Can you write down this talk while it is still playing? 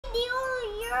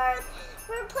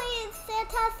We're playing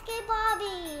Santa Escape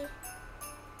Obby.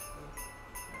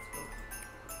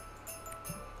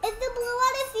 Is the blue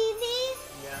one as easy?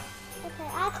 Yeah. Okay,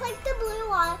 I clicked the blue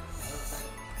one.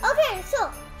 Okay,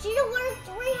 so do you know where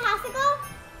we have to go?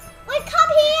 Wait,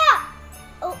 come here!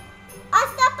 Oh, I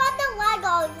stepped on the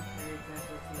Legos.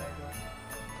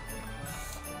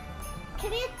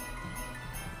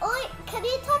 Can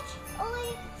you touch?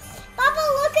 Only, Papa,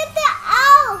 look at the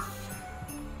elf.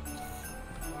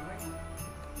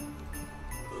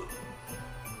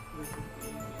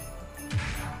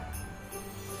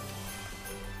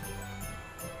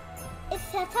 Is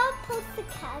Santa supposed to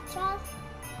catch us?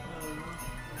 I don't know.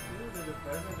 There's a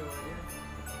present over here.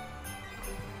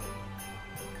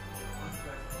 One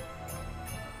present.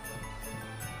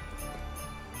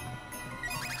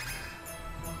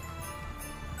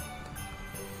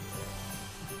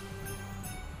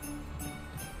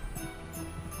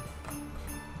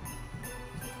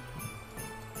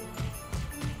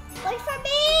 Wait for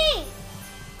me!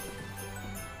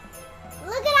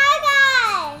 Look at our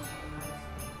guy!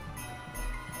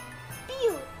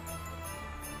 Pew!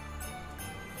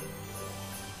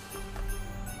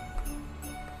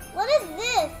 What is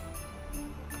this?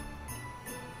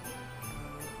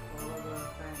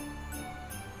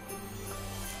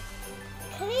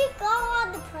 Can you go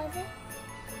on the present?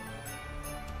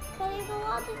 Can you go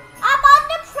on the... I'm on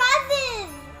the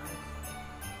present!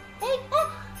 Hey,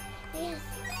 yes.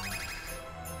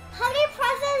 How many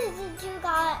presents did you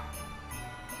got?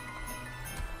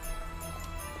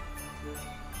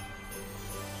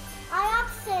 I have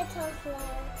Santa's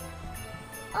flag.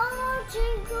 Oh,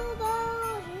 jingle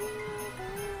bells,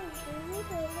 jingle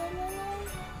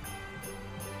bells.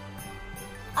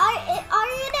 Are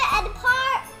you in the end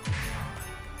part?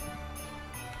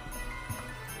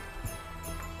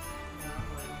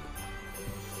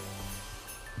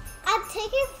 I'm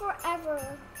taking forever.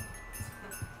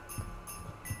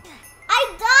 I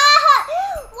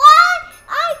died! What?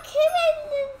 I came in.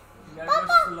 You gotta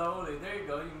go slowly. There you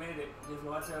go. You made it. Just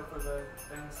watch out for the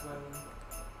thing swimming.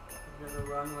 You gotta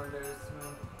run where there's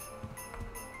swim.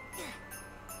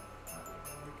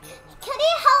 Can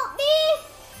you help me?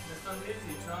 This one's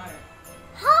easy. Try it.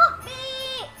 Help me!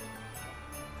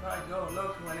 Try. Go.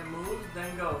 Look. When it moves,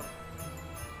 then go.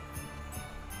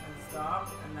 And stop.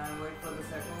 And then wait for the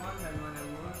second one. Then when it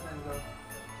moves, then go.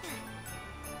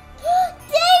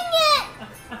 Dang it!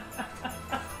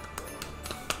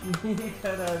 You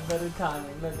gotta have better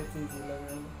timing. Look, it's easy. Look.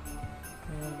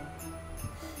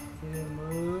 See it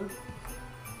move.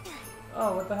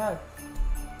 Oh, what the heck?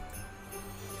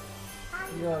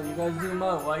 Yo, you guys zoom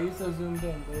out. Why are you so zoomed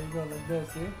in? There you go, like this,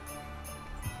 see?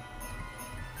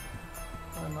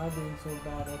 Why am I being so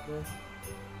bad at this?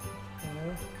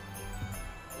 Okay.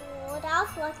 Oh, that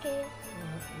was lucky.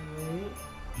 Wait.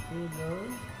 Here it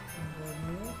goes. And go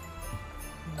here.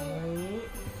 And wait.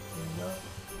 Here you go.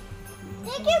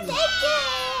 Thank you, thank you!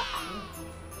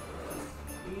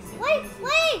 Easy, Wait, easy.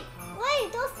 wait,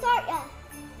 don't start yet.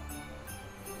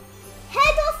 Hey,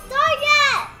 don't start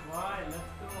yet! Why? Let's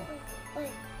go.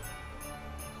 Wait.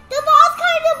 The ball's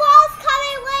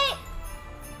coming, wait!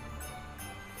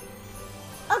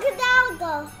 Okay, now we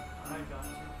go. I got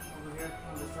you. Over here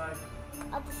on the side.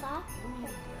 On the side?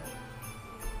 Yeah.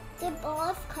 The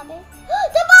ball's coming.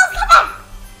 The ball's coming!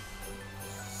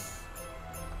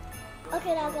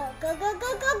 Okay, now go. Go, go, go,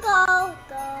 go, go.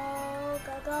 Go,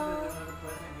 go, go. There's another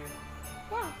present here.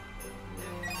 Yeah.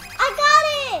 Yeah. I got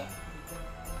it!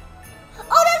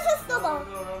 Oh, that's a snowball.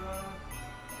 Go, run.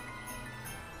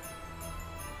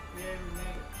 Yeah, we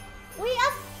made it. Wait a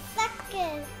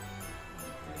second.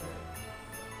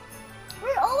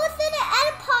 We're almost in the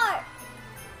end part.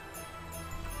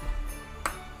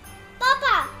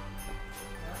 Papa.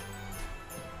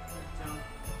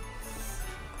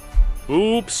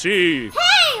 Oopsie!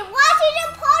 Hey, why did you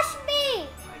push me?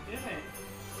 I didn't.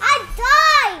 I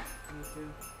died. Me too.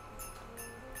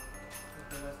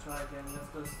 Okay, let's try again. Let's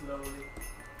go slowly.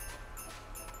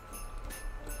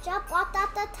 Jump one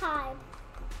at a time.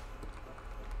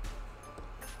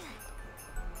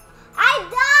 I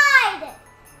died.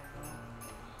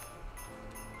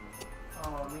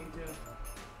 Oh, me too.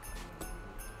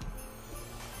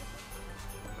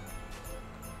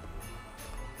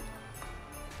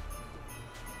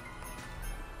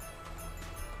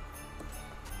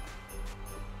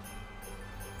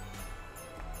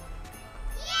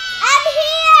 I'm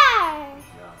here.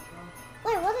 Yeah,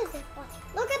 Wait, what is this? Watch.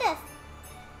 Look at this.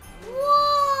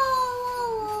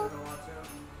 Whoa. better watch out.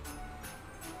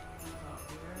 Up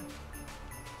here.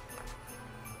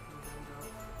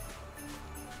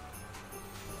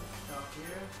 Stop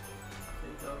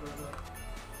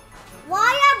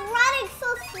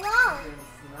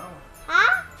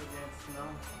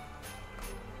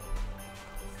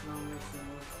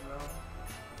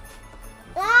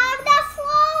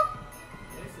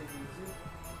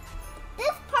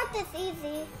is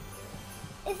easy.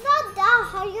 It's not that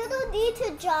hard. You don't need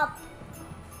to jump.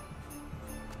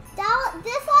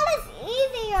 This one is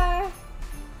easier.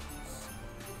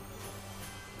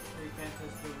 You can't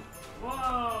touch the...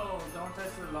 Whoa! Don't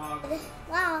touch the log.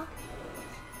 Wow.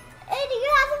 Hey, do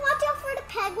you have to watch out for the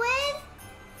penguins?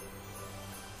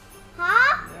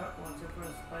 Huh? Yep, watch out for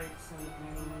the spikes and the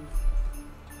penguins.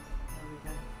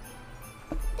 Everything.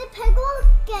 The penguin will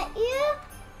get you.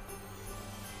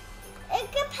 And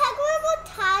the penguin will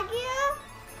tag you.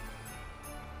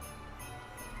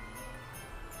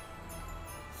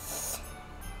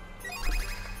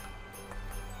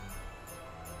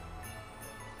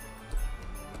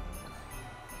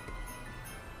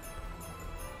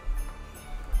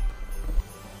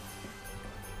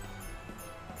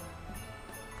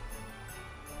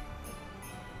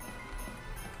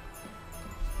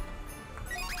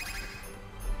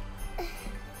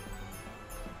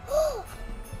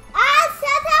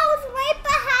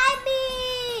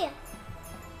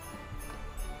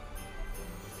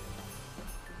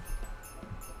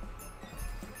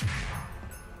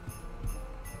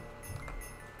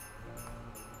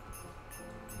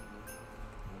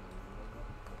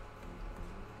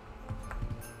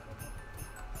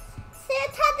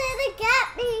 Santa didn't get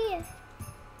me.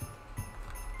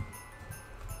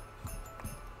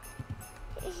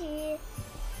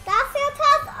 That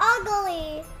Santa's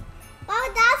ugly. But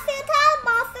that Santa,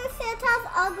 Monster Santa's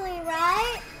ugly,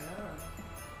 right? Yeah.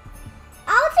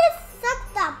 I'll just suck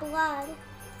that blood.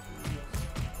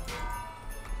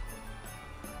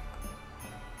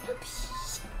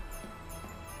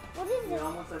 What is You're it?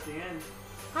 almost at the end.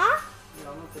 Huh? You're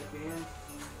almost at the end.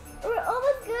 We're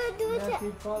almost gonna do it. Yeah,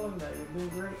 keep following that. You're doing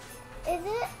great. Is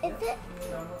it? Is it?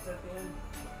 You're almost at the end.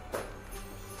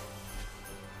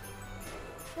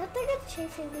 Nothing is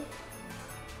chasing me.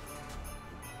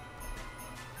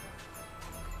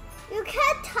 You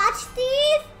can't touch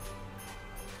these.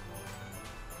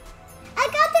 I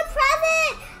got the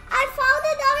present. I found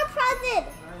another present.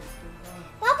 Nice, good job.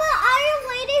 Papa, are you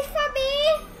waiting for me?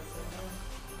 Yes, I am.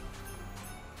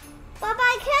 Papa,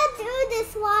 I can't do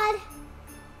this one.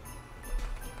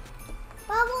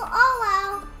 Papa, oh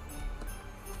wow.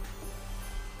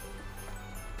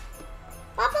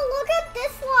 Papa, look at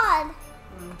this one.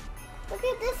 Mm. Look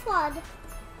at this one. Yeah,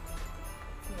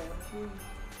 that's good.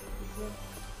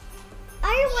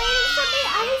 Are you waiting for me?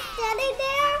 Are you standing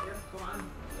there? Yes, come on.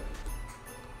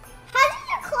 How did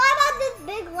you climb on this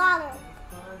big ladder?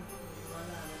 Come on. Run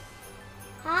at it.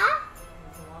 Huh?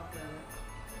 You can walk at it.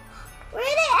 We're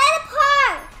in the end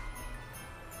part.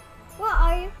 Where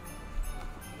are you?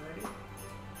 Ready?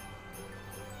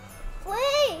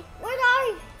 Wait, where are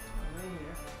you? I'm in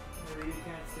here. Maybe you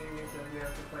can't see me because we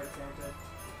have to fight Santa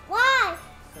Why?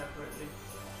 separately.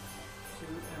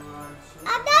 Shoot and run. Shoot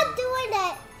I'm and not run. doing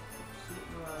it. Shoot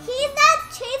and run. He's not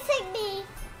chasing me.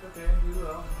 Okay, you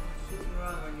will. Shoot and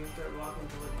run when you start walking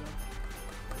towards me.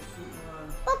 Just shoot and run.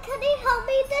 But can you help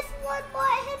me this one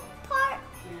more part?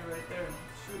 See you right there.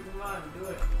 Shoot and run. Do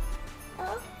it.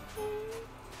 Okay.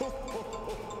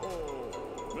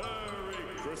 Merry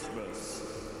Christmas.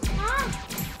 Ah.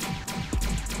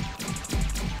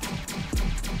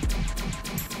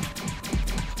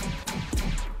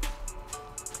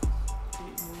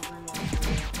 Keep moving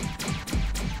on.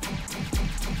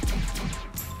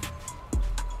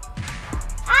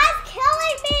 I'm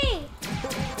killing me.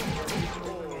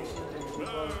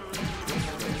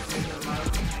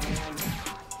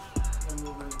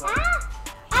 Ah.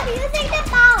 I'm using the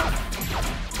mouse.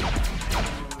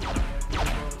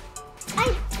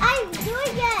 I'm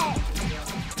doing it.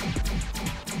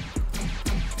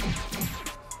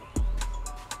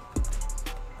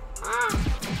 Ah.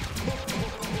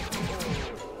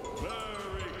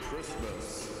 Merry Christmas.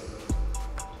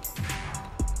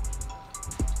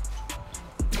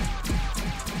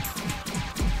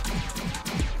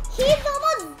 He's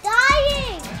almost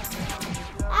dying.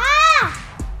 Ah.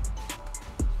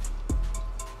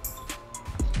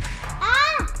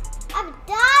 Ah. I'm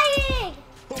dying.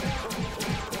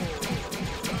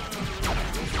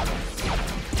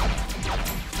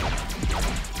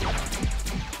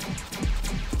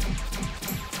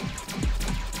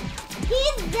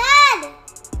 He's dead.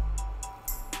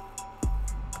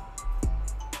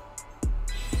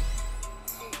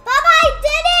 Baba, I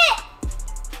did it.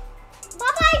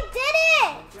 Baba, I did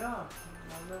it. Good job.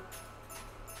 Remember?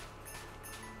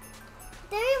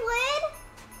 Did we win?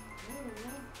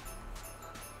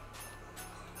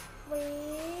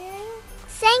 Yeah.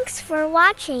 Thanks for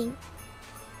watching.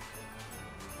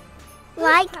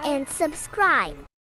 Like and subscribe.